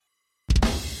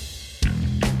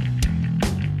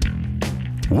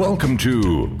Welcome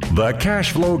to the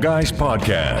Cash Flow Guys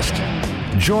podcast.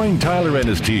 Join Tyler and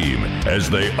his team as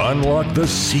they unlock the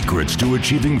secrets to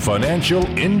achieving financial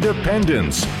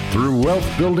independence through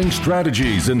wealth-building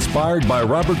strategies inspired by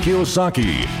Robert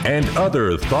Kiyosaki and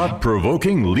other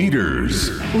thought-provoking leaders.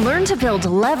 Learn to build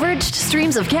leveraged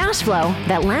streams of cash flow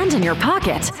that land in your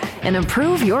pocket and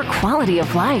improve your quality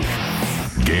of life.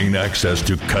 Gain access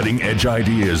to cutting-edge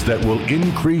ideas that will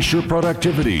increase your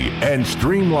productivity and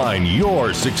streamline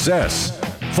your success.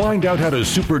 Find out how to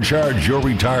supercharge your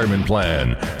retirement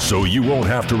plan so you won't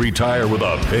have to retire with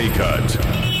a pay cut.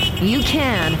 You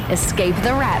can escape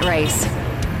the rat race.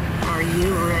 Are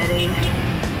you ready?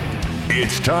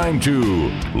 It's time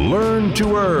to Learn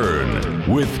to Earn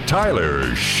with Tyler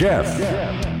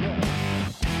Sheff.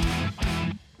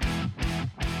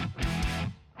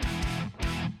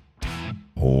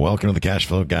 Welcome to the Cash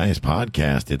Flow Guys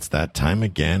podcast. It's that time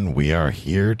again. We are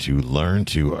here to learn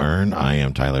to earn. I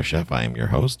am Tyler Sheff. I am your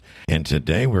host. And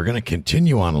today we're going to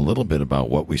continue on a little bit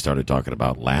about what we started talking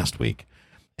about last week.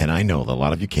 And I know that a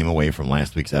lot of you came away from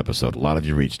last week's episode. A lot of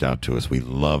you reached out to us. We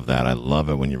love that. I love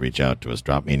it when you reach out to us.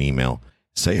 Drop me an email.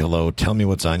 Say hello. Tell me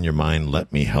what's on your mind.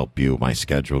 Let me help you. My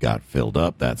schedule got filled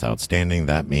up. That's outstanding.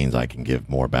 That means I can give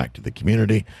more back to the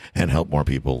community and help more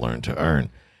people learn to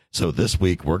earn. So this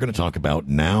week, we're going to talk about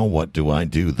now what do I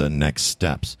do, the next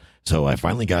steps. So I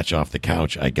finally got you off the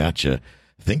couch. I got you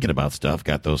thinking about stuff,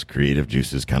 got those creative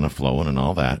juices kind of flowing and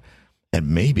all that. And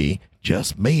maybe,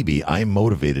 just maybe, I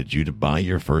motivated you to buy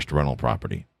your first rental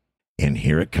property. And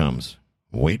here it comes.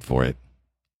 Wait for it.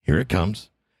 Here it comes.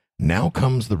 Now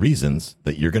comes the reasons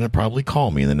that you're going to probably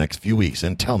call me in the next few weeks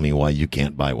and tell me why you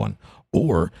can't buy one.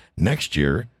 Or next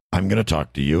year, I'm going to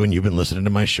talk to you, and you've been listening to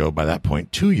my show by that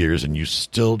point 2 years, and you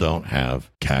still don't have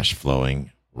cash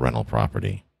flowing rental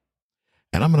property.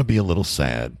 And I'm going to be a little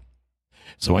sad.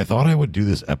 So I thought I would do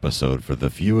this episode for the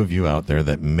few of you out there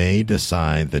that may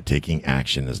decide that taking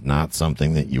action is not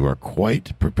something that you are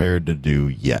quite prepared to do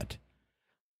yet.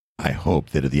 I hope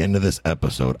that at the end of this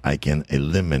episode, I can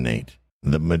eliminate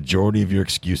the majority of your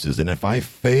excuses. And if I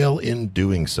fail in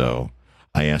doing so,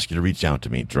 I ask you to reach out to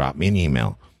me. Drop me an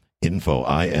email. Info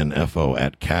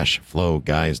at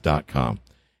cashflowguys.com.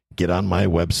 Get on my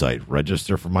website,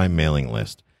 register for my mailing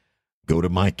list. Go to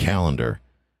my calendar,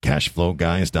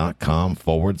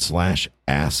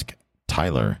 cashflowguys.com/ask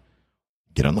Tyler.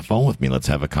 Get on the phone with me. Let's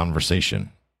have a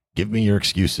conversation. Give me your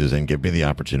excuses and give me the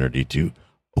opportunity to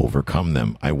overcome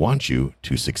them. I want you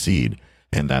to succeed,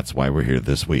 and that's why we're here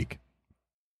this week.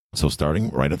 So starting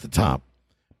right at the top,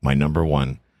 my number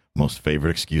one most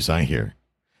favorite excuse I hear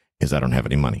is I don't have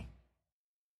any money.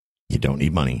 You don't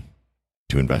need money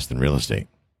to invest in real estate.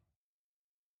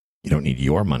 You don't need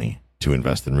your money to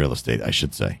invest in real estate, I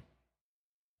should say.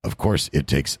 Of course, it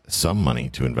takes some money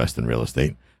to invest in real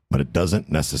estate, but it doesn't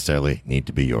necessarily need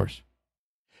to be yours.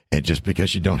 And just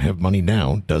because you don't have money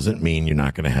now doesn't mean you're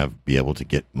not going to be able to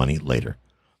get money later.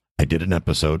 I did an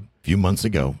episode a few months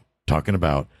ago talking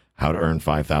about how to earn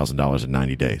 $5,000 in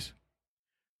 90 days.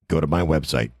 Go to my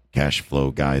website,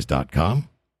 cashflowguys.com.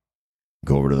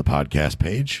 Go over to the podcast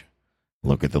page,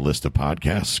 look at the list of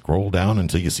podcasts, scroll down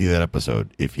until you see that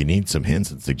episode. If you need some hints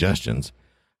and suggestions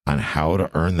on how to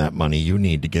earn that money you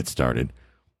need to get started,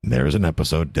 there's an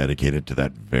episode dedicated to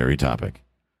that very topic.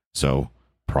 So,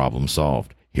 problem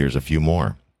solved. Here's a few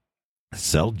more.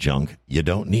 Sell junk you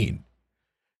don't need.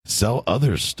 Sell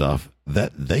others stuff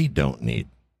that they don't need.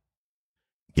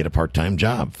 Get a part-time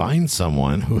job. Find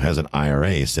someone who has an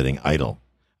IRA sitting idle.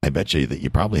 I bet you that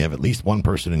you probably have at least one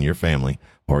person in your family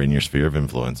or in your sphere of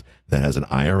influence that has an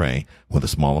IRA with a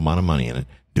small amount of money in it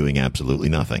doing absolutely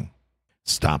nothing.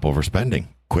 Stop overspending.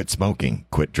 Quit smoking.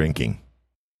 Quit drinking.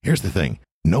 Here's the thing.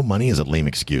 No money is a lame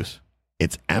excuse.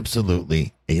 It's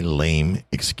absolutely a lame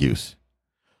excuse.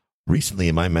 Recently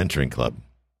in my mentoring club,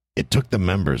 it took the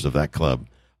members of that club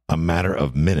a matter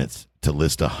of minutes to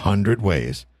list 100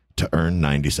 ways to earn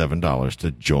 $97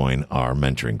 to join our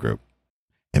mentoring group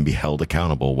and be held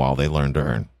accountable while they learn to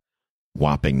earn.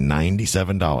 Whopping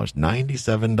 $97.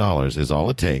 $97 is all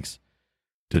it takes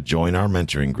to join our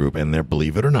mentoring group. And there,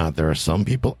 believe it or not, there are some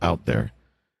people out there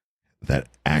that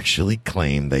actually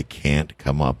claim they can't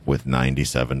come up with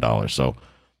 $97. So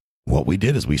what we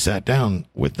did is we sat down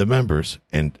with the members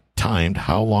and timed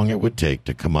how long it would take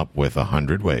to come up with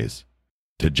 100 ways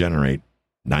to generate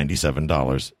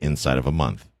 $97 inside of a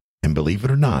month. And believe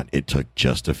it or not, it took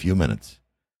just a few minutes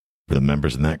for the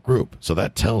members in that group. So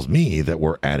that tells me that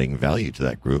we're adding value to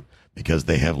that group because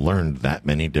they have learned that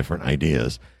many different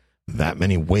ideas, that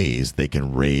many ways they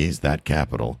can raise that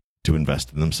capital to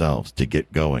invest in themselves, to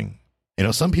get going. You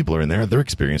know, some people are in there, they're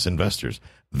experienced investors.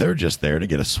 They're just there to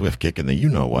get a swift kick in the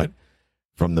you-know-what.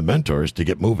 from the mentors to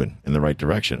get moving in the right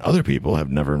direction. Other people have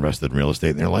never invested in real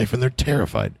estate in their life and they're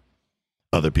terrified.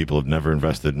 Other people have never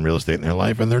invested in real estate in their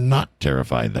life and they're not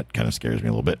terrified. That kind of scares me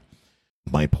a little bit.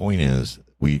 My point is,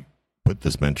 we put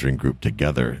this mentoring group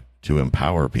together to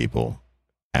empower people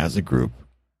as a group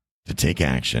to take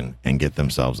action and get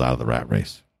themselves out of the rat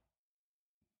race.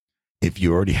 If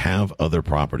you already have other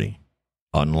property,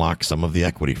 unlock some of the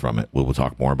equity from it. We'll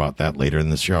talk more about that later in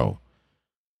the show.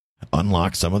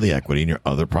 Unlock some of the equity in your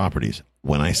other properties.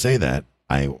 When I say that,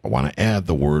 I want to add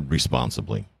the word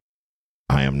responsibly.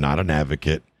 I am not an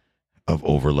advocate of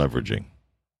over-leveraging.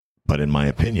 But in my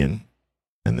opinion,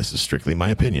 and this is strictly my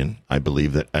opinion, I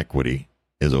believe that equity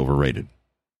is overrated.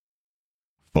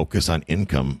 Focus on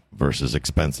income versus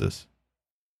expenses.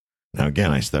 Now,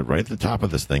 again, I said right at the top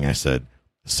of this thing, I said,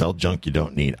 sell junk you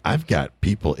don't need. I've got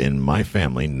people in my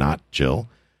family, not Jill,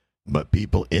 but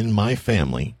people in my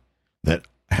family that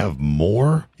have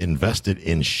more invested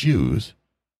in shoes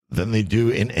than they do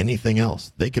in anything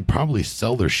else. They could probably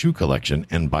sell their shoe collection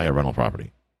and buy a rental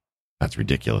property. That's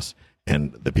ridiculous.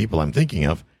 And the people I'm thinking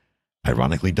of,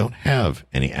 ironically, don't have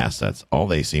any assets. All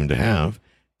they seem to have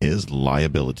is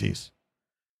liabilities.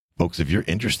 Folks, if you're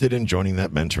interested in joining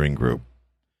that mentoring group,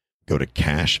 go to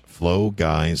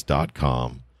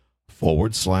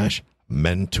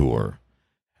cashflowguys.com/mentor.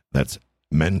 That's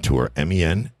mentor,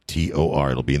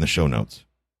 mentor. It'll be in the show notes.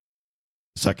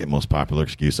 Second most popular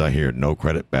excuse I hear, no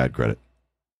credit, bad credit.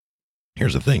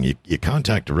 Here's the thing. You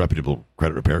contact a reputable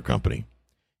credit repair company.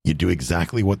 You do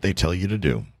exactly what they tell you to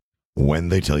do when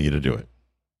they tell you to do it.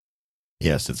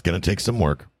 Yes, it's going to take some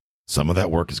work. Some of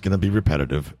that work is going to be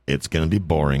repetitive. It's going to be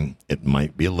boring. It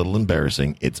might be a little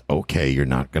embarrassing. It's okay. You're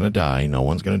not going to die. No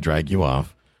one's going to drag you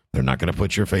off. They're not going to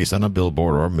put your face on a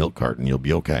billboard or a milk carton. You'll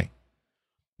be okay.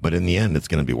 But in the end, it's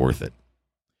going to be worth it.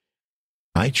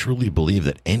 I truly believe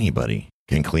that anybody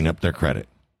can clean up their credit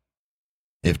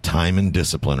if time and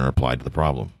discipline are applied to the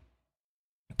problem.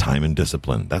 Time and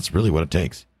discipline. That's really what it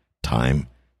takes. Time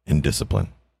and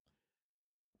discipline.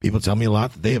 People tell me a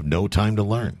lot that they have no time to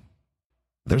learn.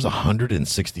 There's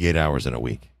 168 hours in a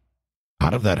week.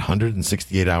 Out of that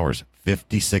 168 hours,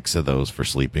 56 of those for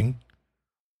sleeping,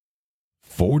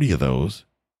 40 of those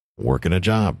working a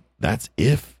job. That's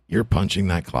if you're punching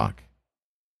that clock.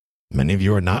 Many of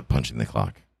you are not punching the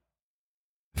clock.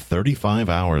 35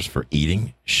 hours for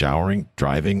eating, showering,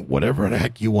 driving, whatever the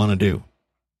heck you want to do.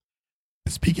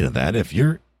 Speaking of that, if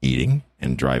you're eating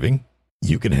and driving,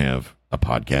 you can have a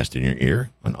podcast in your ear,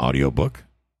 an audiobook,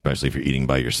 especially if you're eating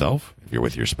by yourself. If you're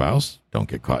with your spouse, don't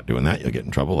get caught doing that. You'll get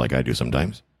in trouble like I do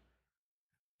sometimes.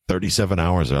 37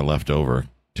 hours are left over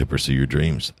to pursue your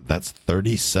dreams. That's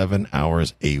 37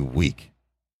 hours a week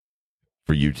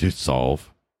for you to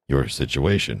solve your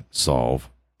situation, solve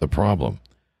the problem.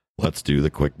 Let's do the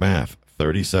quick math.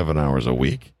 37 hours a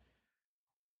week.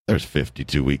 There's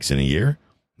 52 weeks in a year.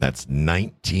 That's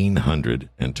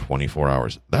 1,924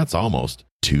 hours. That's almost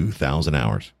 2,000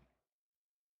 hours.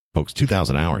 Folks,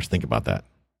 2,000 hours. Think about that.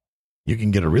 You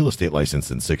can get a real estate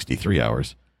license in 63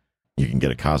 hours. You can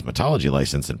get a cosmetology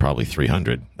license in probably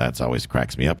 300. That's always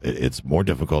cracks me up. It's more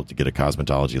difficult to get a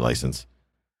cosmetology license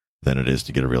than it is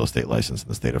to get a real estate license in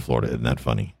the state of Florida. Isn't that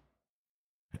funny?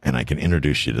 And I can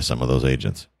introduce you to some of those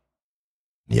agents.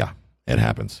 Yeah, it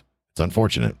happens. It's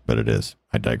unfortunate, but it is.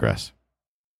 I digress.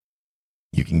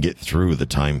 You can get through the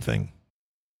time thing.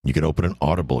 You can open an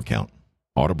Audible account,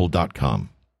 audible.com.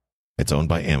 It's owned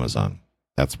by Amazon.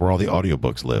 That's where all the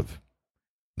audiobooks live.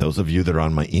 Those of you that are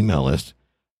on my email list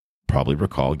probably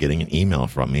recall getting an email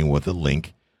from me with a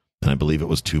link, and I believe it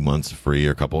was 2 months free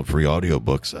or a couple of free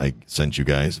audiobooks I sent you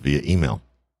guys via email.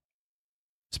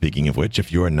 Speaking of which,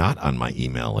 if you are not on my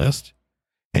email list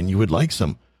and you would like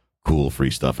some cool free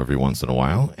stuff every once in a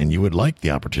while, and you would like the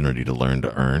opportunity to learn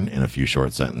to earn in a few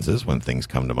short sentences when things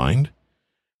come to mind,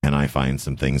 and I find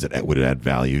some things that would add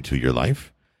value to your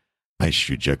life, I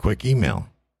shoot you a quick email.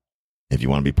 If you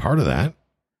want to be part of that,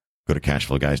 go to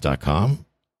cashflowguys.com,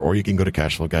 or you can go to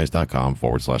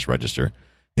cashflowguys.com/register.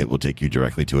 It will take you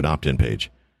directly to an opt-in page.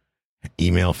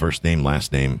 Email, first name,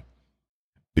 last name.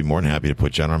 Be more than happy to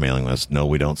put you on our mailing list. No,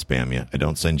 we don't spam you. I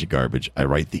don't send you garbage. I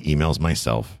write the emails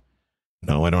myself.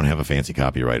 No, I don't have a fancy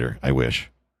copywriter. I wish.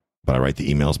 But I write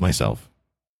the emails myself.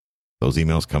 Those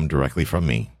emails come directly from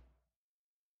me.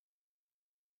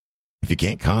 If you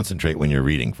can't concentrate when you're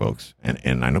reading, folks,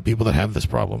 and I know people that have this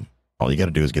problem, all you got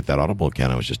to do is get that Audible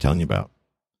account I was just telling you about.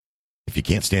 If you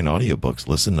can't stand audiobooks,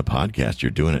 listen to podcasts. You're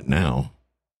doing it now.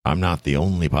 I'm not the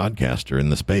only podcaster in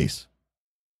the space.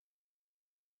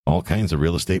 All kinds of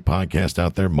real estate podcasts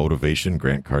out there. Motivation.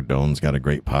 Grant Cardone's got a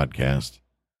great podcast.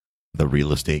 The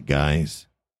Real Estate Guys.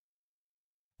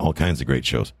 All kinds of great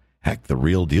shows. Heck, the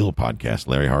Real Deal podcast,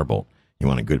 Larry Harbolt. You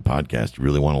want a good podcast? You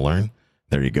really want to learn?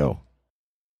 There you go.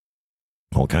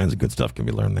 All kinds of good stuff can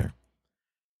be learned there.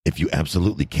 If you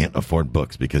absolutely can't afford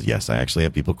books, because yes, I actually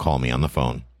have people call me on the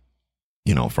phone,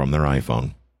 from their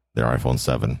iPhone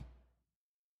 7,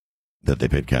 that they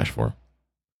paid cash for,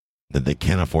 that they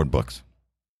can't afford books.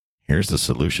 Here's the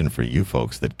solution for you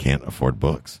folks that can't afford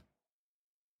books.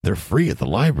 They're free at the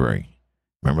library.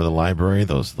 Remember the library,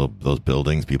 those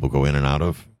buildings people go in and out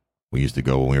of? We used to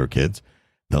go when we were kids.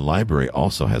 The library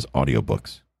also has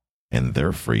audiobooks, and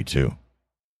they're free too.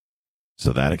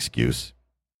 So that excuse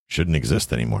shouldn't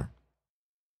exist anymore.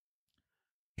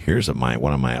 Here's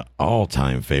one of my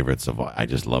all-time favorites I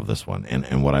just love this one.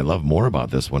 And what I love more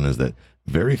about this one is that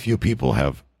very few people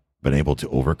have been able to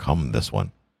overcome this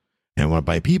one. And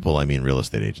by people, I mean real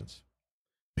estate agents.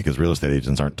 Because real estate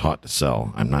agents aren't taught to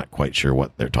sell. I'm not quite sure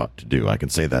what they're taught to do. I can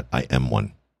say that I am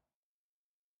one.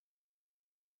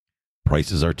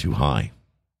 Prices are too high.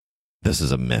 This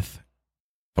is a myth.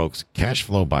 Folks, cash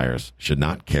flow buyers should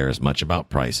not care as much about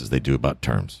price as they do about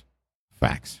terms.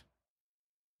 Facts.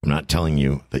 I'm not telling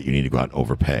you that you need to go out and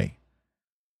overpay.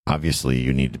 Obviously,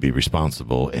 you need to be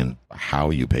responsible in how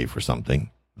you pay for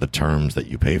something, the terms that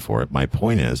you pay for it. My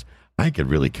point is, I could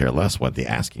really care less what the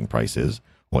asking price is,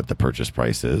 what the purchase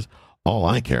price is. All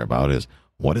I care about is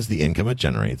what is the income it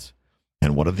generates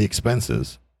and what are the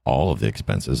expenses, all of the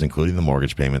expenses, including the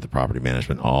mortgage payment, the property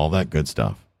management, all that good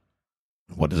stuff.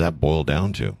 What does that boil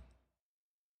down to?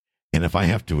 And if I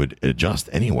have to adjust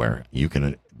anywhere, you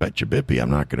can bet your bippy I'm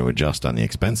not going to adjust on the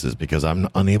expenses because I'm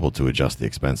unable to adjust the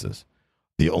expenses.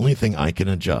 The only thing I can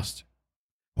adjust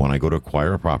when I go to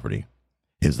acquire a property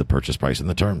is the purchase price and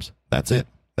the terms. That's it.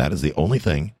 That is the only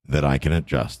thing that I can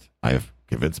adjust. I have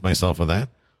convinced myself of that.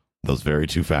 Those very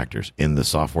two factors in the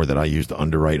software that I use to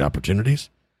underwrite opportunities,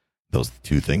 those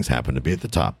two things happen to be at the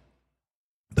top.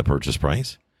 The purchase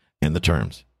price and the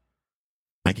terms.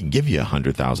 I can give you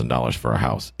 $100,000 for a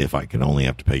house if I can only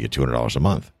have to pay you $200 a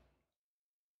month.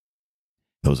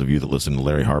 Those of you that listen to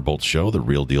Larry Harbolt's show, the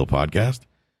Real Deal podcast,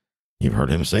 you've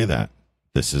heard him say that.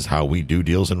 This is how we do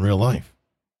deals in real life.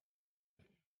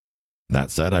 That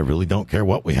said, I really don't care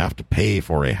what we have to pay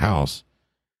for a house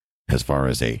as far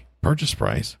as a purchase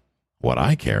price. What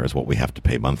I care is what we have to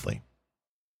pay monthly.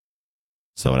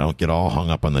 So I don't get all hung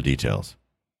up on the details.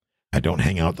 I don't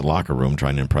hang out the locker room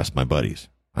trying to impress my buddies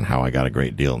on how I got a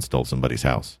great deal and stole somebody's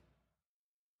house.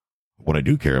 What I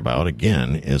do care about,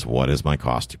 again, is what is my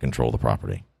cost to control the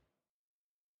property.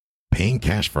 Paying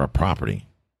cash for a property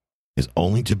is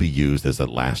only to be used as a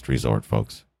last resort,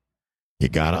 folks. You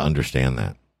got to understand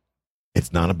that.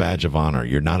 It's not a badge of honor.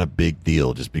 You're not a big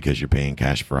deal just because you're paying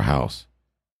cash for a house.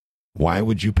 Why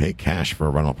would you pay cash for a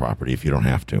rental property if you don't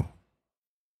have to?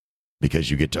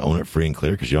 Because you get to own it free and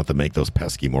clear because you don't have to make those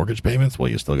pesky mortgage payments? Well,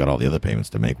 you still got all the other payments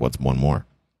to make. What's one more?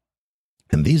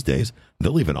 And these days,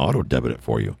 they'll even auto-debit it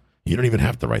for you. You don't even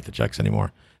have to write the checks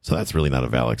anymore. So that's really not a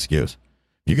valid excuse.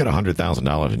 You get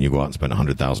 $100,000 and you go out and spend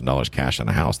 $100,000 cash on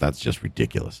a house, that's just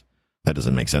ridiculous. That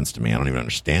doesn't make sense to me. I don't even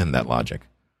understand that logic.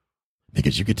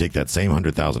 Because you could take that same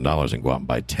 $100,000 and go out and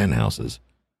buy 10 houses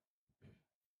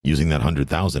using that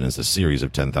 $100,000 as a series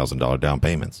of $10,000 down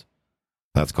payments.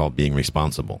 That's called being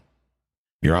responsible.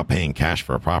 You're out paying cash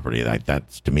for a property. That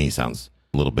to me sounds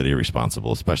a little bit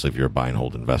irresponsible, especially if you're a buy and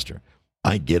hold investor.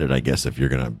 I get it, I guess, if you're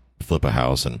going to flip a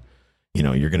house and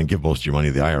you're going to give most of your money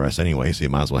to the IRS anyway, so you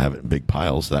might as well have it in big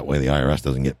piles. So that way the IRS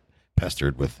doesn't get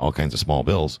pestered with all kinds of small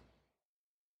bills.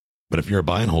 But if you're a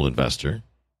buy and hold investor,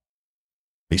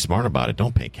 be smart about it.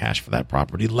 Don't pay cash for that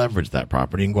property. Leverage that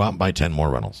property and go out and buy 10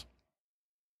 more rentals.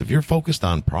 If you're focused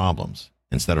on problems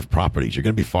instead of properties, you're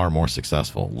going to be far more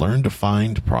successful. Learn to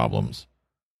find problems.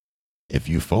 If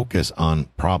you focus on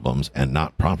problems and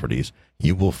not properties,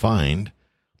 you will find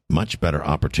much better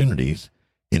opportunities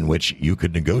in which you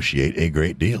could negotiate a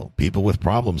great deal. People with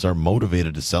problems are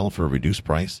motivated to sell for a reduced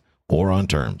price or on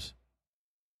terms.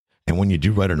 And when you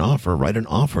do write an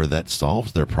offer that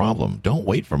solves their problem. Don't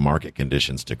wait for market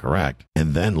conditions to correct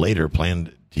and then later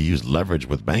plan to use leverage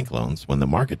with bank loans when the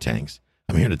market tanks.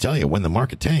 I'm here to tell you, when the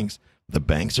market tanks, the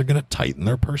banks are going to tighten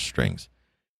their purse strings.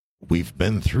 We've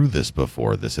been through this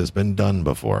before. This has been done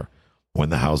before. When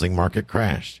the housing market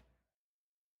crashed,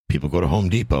 people go to Home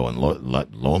Depot and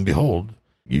lo and behold,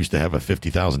 you used to have a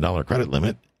 $50,000 credit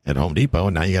limit at Home Depot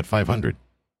and now you got $500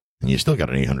 and you still got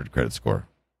an 800 credit score.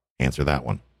 Answer that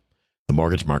one. The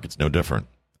mortgage market's no different.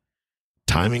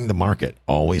 Timing the market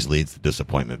always leads to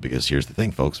disappointment because here's the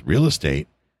thing, folks. Real estate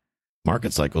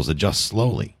market cycles adjust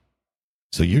slowly.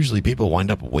 So usually people wind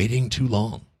up waiting too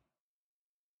long.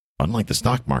 Unlike the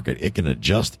stock market, it can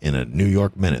adjust in a New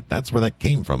York minute. That's where that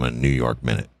came from, a New York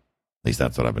minute. least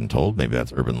that's what I've been told. Maybe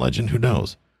that's urban legend. Who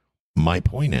knows? My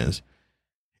point is,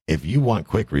 if you want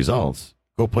quick results,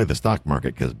 go play the stock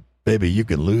market because, baby, you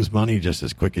can lose money just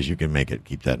as quick as you can make it.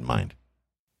 Keep that in mind.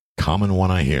 Common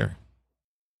one I hear.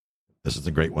 This is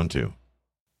a great one, too.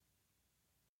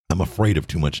 I'm afraid of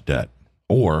too much debt,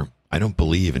 or I don't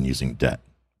believe in using debt.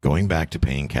 Going back to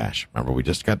paying cash. Remember, we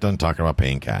just got done talking about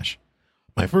paying cash.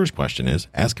 My first question is,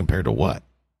 as compared to what?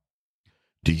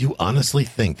 Do you honestly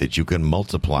think that you can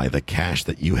multiply the cash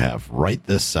that you have right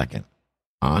this second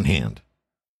on hand,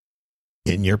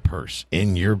 in your purse,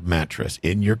 in your mattress,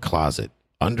 in your closet,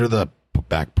 under the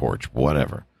back porch,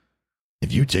 whatever?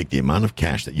 If you take the amount of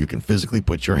cash that you can physically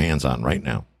put your hands on right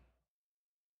now,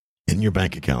 in your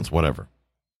bank accounts, whatever,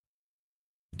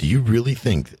 do you really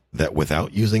think that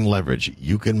without using leverage,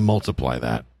 you can multiply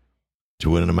that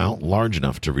to an amount large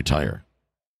enough to retire?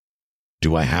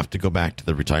 Do I have to go back to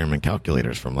the retirement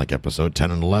calculators from like episode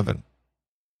 10 and 11,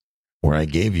 where I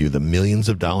gave you the millions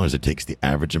of dollars it takes the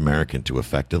average American to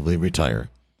effectively retire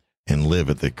and live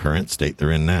at the current state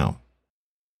they're in now?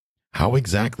 How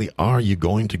exactly are you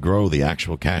going to grow the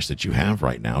actual cash that you have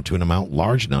right now to an amount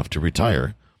large enough to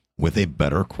retire with a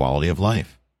better quality of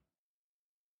life?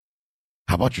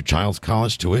 How about your child's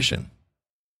college tuition?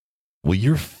 Will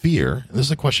your fear, and this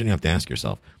is a question you have to ask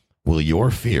yourself, will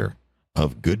your fear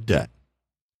of good debt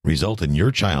result in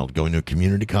your child going to a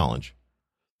community college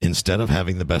instead of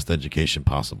having the best education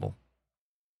possible?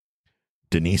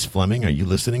 Denise Fleming, are you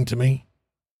listening to me?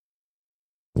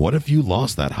 What if you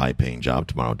lost that high-paying job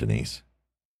tomorrow, Denise?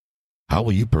 How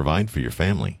will you provide for your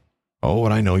family? Oh,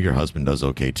 and I know your husband does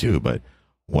okay too, but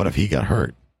what if he got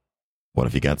hurt? What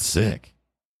if he got sick?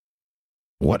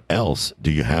 What else do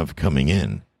you have coming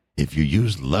in? If you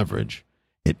use leverage,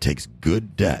 it takes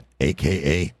good debt,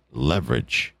 a.k.a.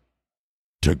 leverage,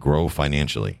 to grow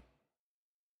financially.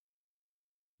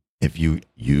 If you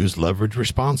use leverage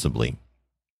responsibly,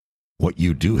 what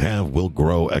you do have will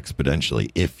grow exponentially.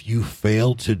 If you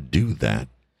fail to do that,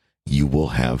 you will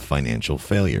have financial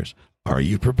failures. Are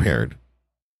you prepared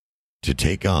to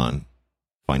take on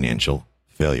financial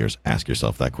failures? Ask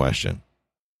yourself that question.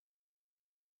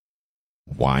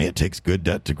 Why it takes good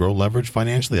debt to grow leverage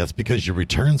financially? That's because your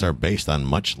returns are based on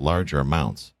much larger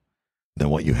amounts than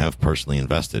what you have personally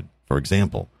invested. For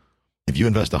example, if you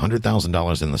invest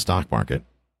 $100,000 in the stock market,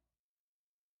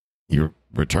 your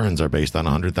returns are based on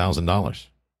 $100,000.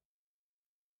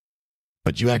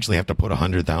 But you actually have to put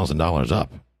 $100,000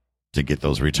 up to get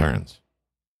those returns.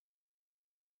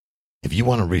 If you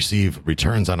want to receive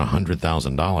returns on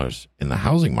 $100,000 in the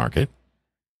housing market,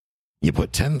 you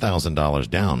put $10,000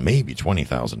 down, maybe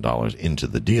 $20,000 into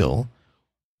the deal,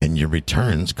 and your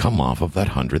returns come off of that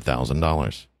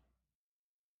 $100,000.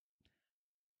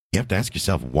 You have to ask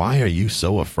yourself, why are you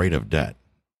so afraid of debt?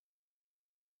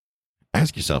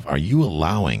 Ask yourself, are you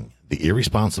allowing the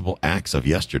irresponsible acts of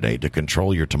yesterday to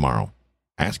control your tomorrow?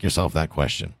 Ask yourself that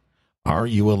question. Are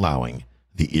you allowing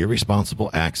the irresponsible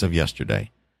acts of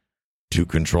yesterday to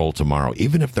control tomorrow,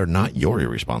 even if they're not your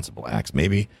irresponsible acts?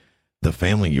 Maybe the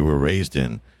family you were raised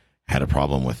in had a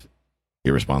problem with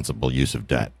irresponsible use of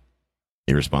debt,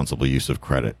 irresponsible use of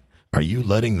credit. Are you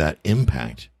letting that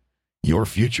impact your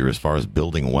future as far as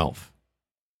building wealth?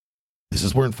 This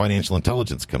is where financial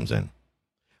intelligence comes in.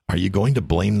 Are you going to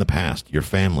blame the past, your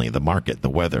family, the market, the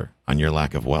weather on your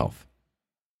lack of wealth?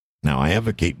 Now, I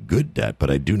advocate good debt, but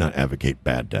I do not advocate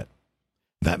bad debt.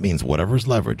 That means whatever is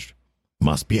leveraged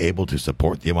must be able to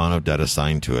support the amount of debt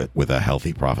assigned to it with a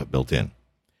healthy profit built in.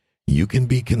 You can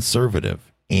be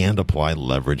conservative and apply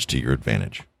leverage to your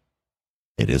advantage.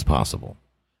 It is possible.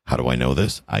 How do I know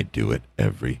this? I do it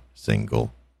every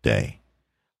single day.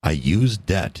 I use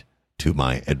debt to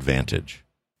my advantage.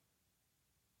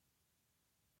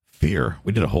 Fear.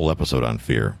 We did a whole episode on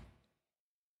fear.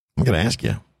 I'm going to ask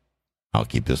you. I'll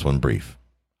keep this one brief.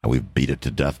 We've beat it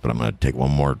to death, but I'm going to take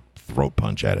one more throat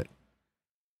punch at it.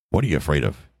 What are you afraid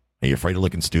of? Are you afraid of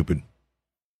looking stupid?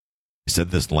 I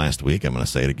said this last week. I'm going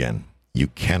to say it again. You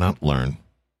cannot learn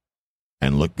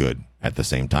and look good at the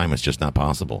same time. It's just not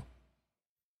possible.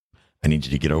 I need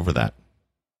you to get over that.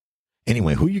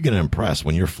 Anyway, who are you going to impress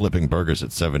when you're flipping burgers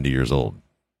at 70 years old?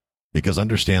 Because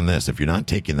understand this, if you're not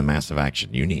taking the massive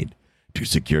action you need to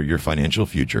secure your financial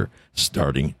future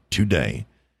starting today,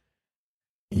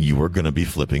 you are going to be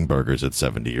flipping burgers at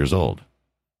 70 years old.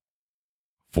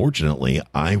 Fortunately,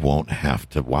 I won't have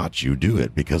to watch you do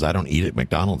it because I don't eat at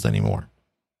McDonald's anymore.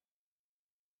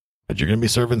 But you're going to be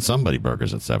serving somebody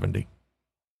burgers at 70.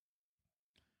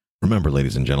 Remember,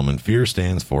 ladies and gentlemen, fear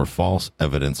stands for false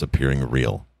evidence appearing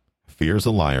real. Fear is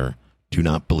a liar. Do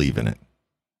not believe in it.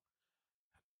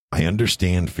 I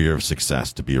understand fear of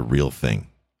success to be a real thing.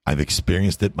 I've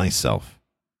experienced it myself.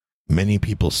 Many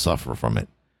people suffer from it,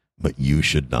 but you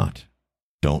should not.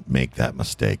 Don't make that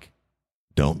mistake.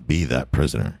 Don't be that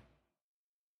prisoner.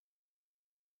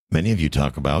 Many of you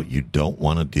talk about you don't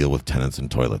want to deal with tenants and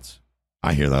toilets.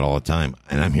 I hear that all the time,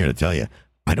 and I'm here to tell you,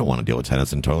 I don't want to deal with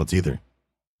tenants and toilets either.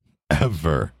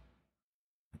 Ever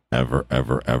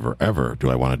do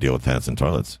I want to deal with tenants and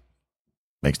toilets.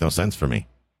 Makes no sense for me.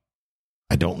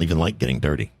 I don't even like getting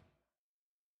dirty.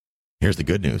 Here's the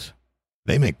good news.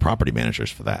 They make property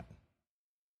managers for that.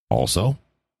 Also,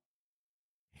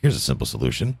 here's a simple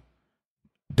solution.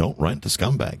 Don't rent to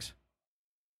scumbags.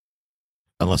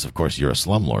 Unless, of course, you're a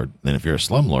slumlord. And if you're a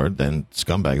slumlord, then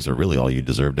scumbags are really all you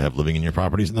deserve to have living in your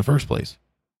properties in the first place.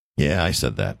 Yeah, I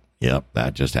said that. Yep,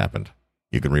 that just happened.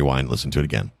 You can rewind and listen to it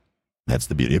again. That's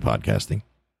the beauty of podcasting.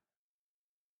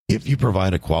 If you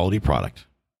provide a quality product,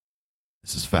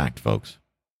 this is fact, folks.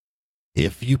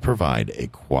 If you provide a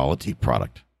quality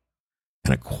product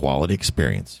and a quality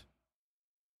experience,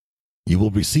 you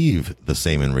will receive the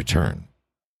same in return.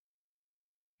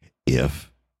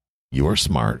 If you are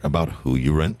smart about who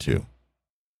you rent to,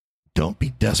 don't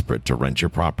be desperate to rent your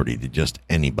property to just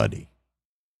anybody.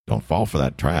 Don't fall for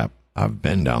that trap. I've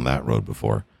been down that road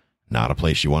before. Not a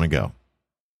place you want to go.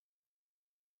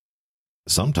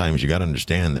 Sometimes you got to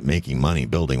understand that making money,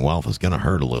 building wealth is going to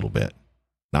hurt a little bit.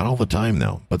 Not all the time,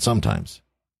 though, but sometimes.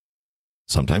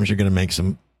 Sometimes you're going to make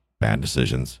some bad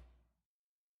decisions.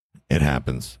 It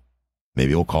happens.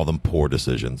 Maybe we'll call them poor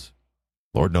decisions.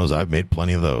 Lord knows I've made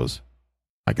plenty of those.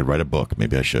 I could write a book.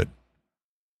 Maybe I should.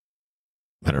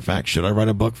 Matter of fact, should I write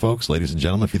a book, folks? Ladies and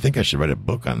gentlemen, if you think I should write a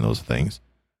book on those things,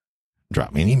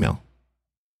 drop me an email.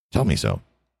 Tell me so.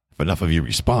 If enough of you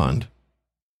respond,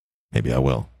 maybe I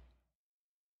will.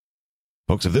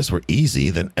 Folks, if this were easy,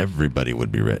 then everybody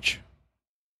would be rich.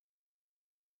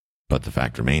 But the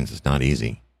fact remains, it's not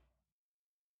easy.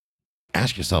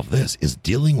 Ask yourself this, is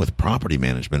dealing with property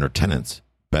management or tenants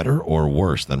better or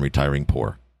worse than retiring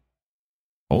poor?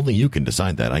 Only you can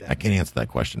decide that. I can't answer that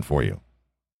question for you.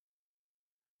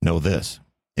 Know this,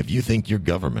 if you think your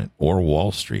government or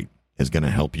Wall Street is going to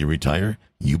help you retire,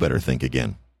 you better think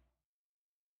again.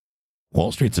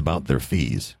 Wall Street's about their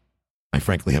fees. I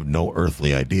frankly have no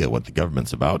earthly idea what the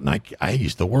government's about, and I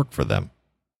used to work for them,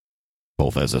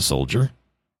 both as a soldier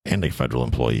and a federal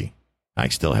employee. I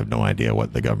still have no idea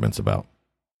what the government's about.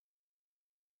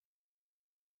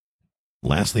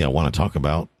 Lastly, I want to talk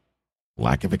about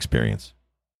lack of experience.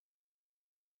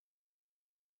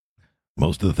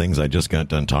 Most of the things I just got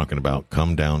done talking about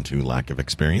come down to lack of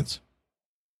experience.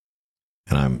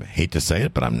 And I hate to say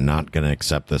it, but I'm not going to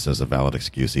accept this as a valid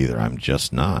excuse either. I'm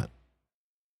just not.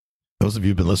 Those of you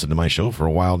who've been listening to my show for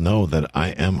a while know that I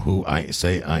am who I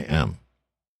say I am.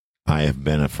 I have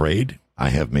been afraid. I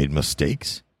have made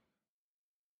mistakes.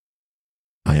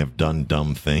 I have done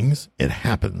dumb things. It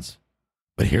happens.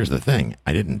 But here's the thing.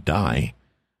 I didn't die.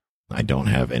 I don't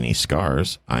have any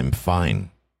scars. I'm fine.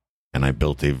 And I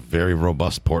built a very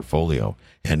robust portfolio.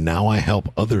 And now I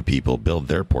help other people build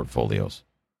their portfolios.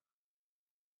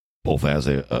 Both as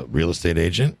a real estate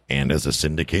agent and as a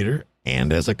syndicator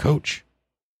and as a coach.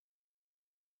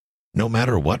 No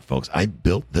matter what, folks, I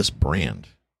built this brand.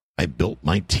 I built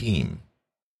my team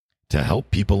to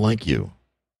help people like you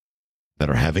that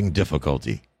are having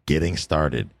difficulty getting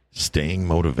started, staying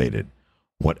motivated.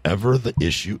 Whatever the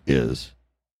issue is,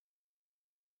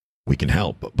 we can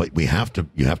help, but you have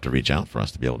to reach out for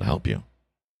us to be able to help you.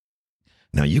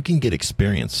 Now, you can get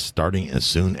experience starting as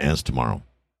soon as tomorrow.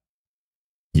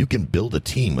 You can build a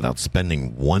team without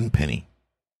spending one penny,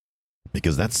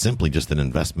 because that's simply just an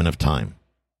investment of time.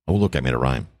 Oh, look, I made a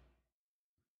rhyme.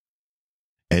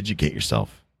 Educate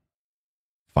yourself.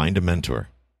 Find a mentor.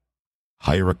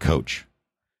 Hire a coach.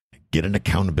 Get an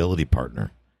accountability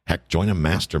partner. Heck, join a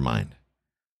mastermind.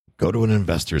 Go to an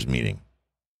investors meeting.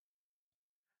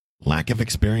 Lack of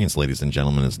experience, ladies and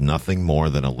gentlemen, is nothing more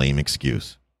than a lame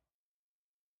excuse.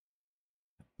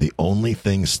 The only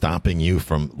thing stopping you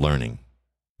from learning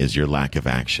is your lack of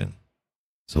action.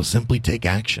 So simply take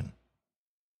action.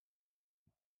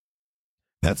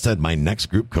 That said, my next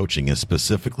group coaching is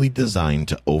specifically designed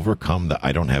to overcome the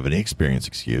I don't have any experience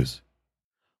excuse.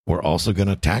 We're also going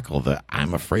to tackle the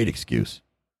I'm afraid excuse.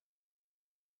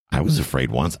 I was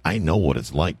afraid once. I know what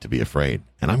it's like to be afraid,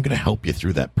 and I'm going to help you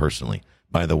through that personally.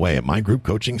 By the way, at my group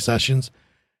coaching sessions,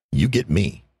 you get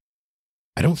me.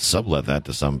 I don't sublet that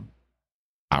to some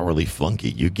hourly flunky.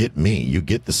 You get me. You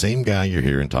get the same guy you're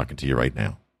hearing talking to you right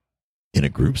now in a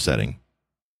group setting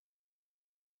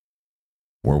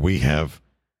where we have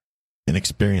an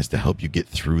experience to help you get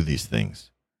through these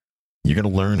things. You're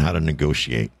going to learn how to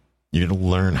negotiate. You're going to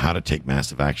learn how to take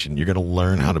massive action. You're going to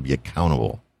learn how to be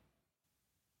accountable.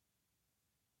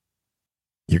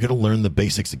 You're going to learn the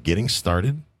basics of getting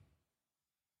started.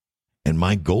 And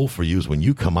my goal for you is when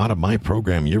you come out of my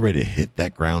program, you're ready to hit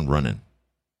that ground running.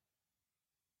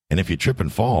 And if you trip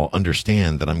and fall,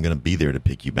 understand that I'm going to be there to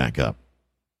pick you back up.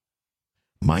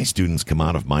 My students come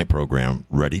out of my program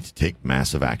ready to take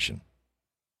massive action.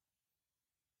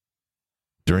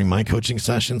 During my coaching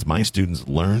sessions, my students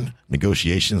learn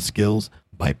negotiation skills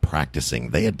by practicing.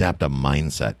 They adapt a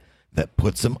mindset that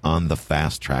puts them on the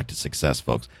fast track to success,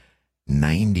 folks.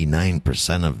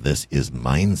 99% of this is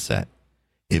mindset.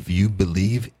 If you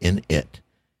believe in it,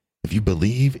 if you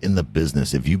believe in the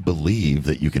business, if you believe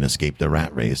that you can escape the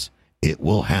rat race, it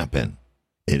will happen.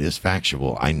 It is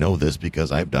factual. I know this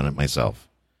because I've done it myself.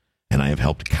 And I have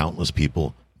helped countless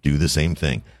people do the same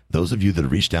thing. Those of you that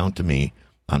have reached out to me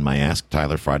on my Ask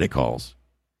Tyler Friday calls,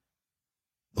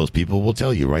 those people will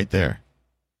tell you right there.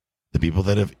 The people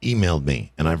that have emailed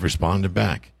me and I've responded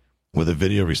back with a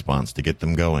video response to get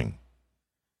them going.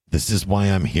 This is why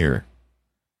I'm here,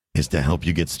 is to help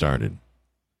you get started,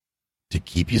 to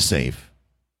keep you safe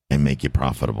and make you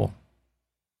profitable.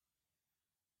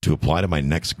 To apply to my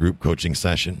next group coaching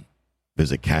session,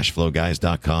 visit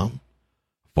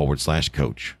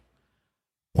cashflowguys.com/coach.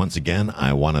 Once again,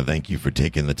 I want to thank you for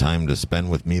taking the time to spend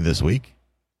with me this week.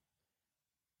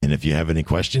 And if you have any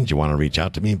questions, you want to reach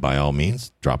out to me, by all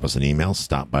means, drop us an email,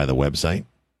 stop by the website.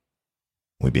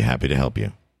 We'd be happy to help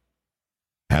you.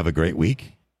 Have a great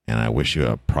week, and I wish you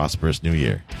a prosperous new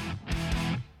year.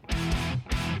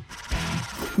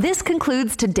 This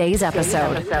concludes today's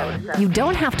episode. You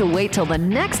don't have to wait till the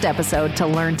next episode to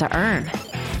learn to earn.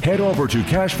 Head over to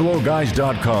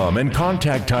cashflowguys.com and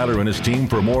contact Tyler and his team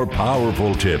for more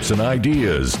powerful tips and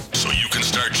ideas so you can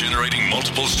start generating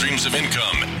multiple streams of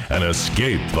income and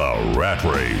escape the rat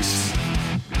race.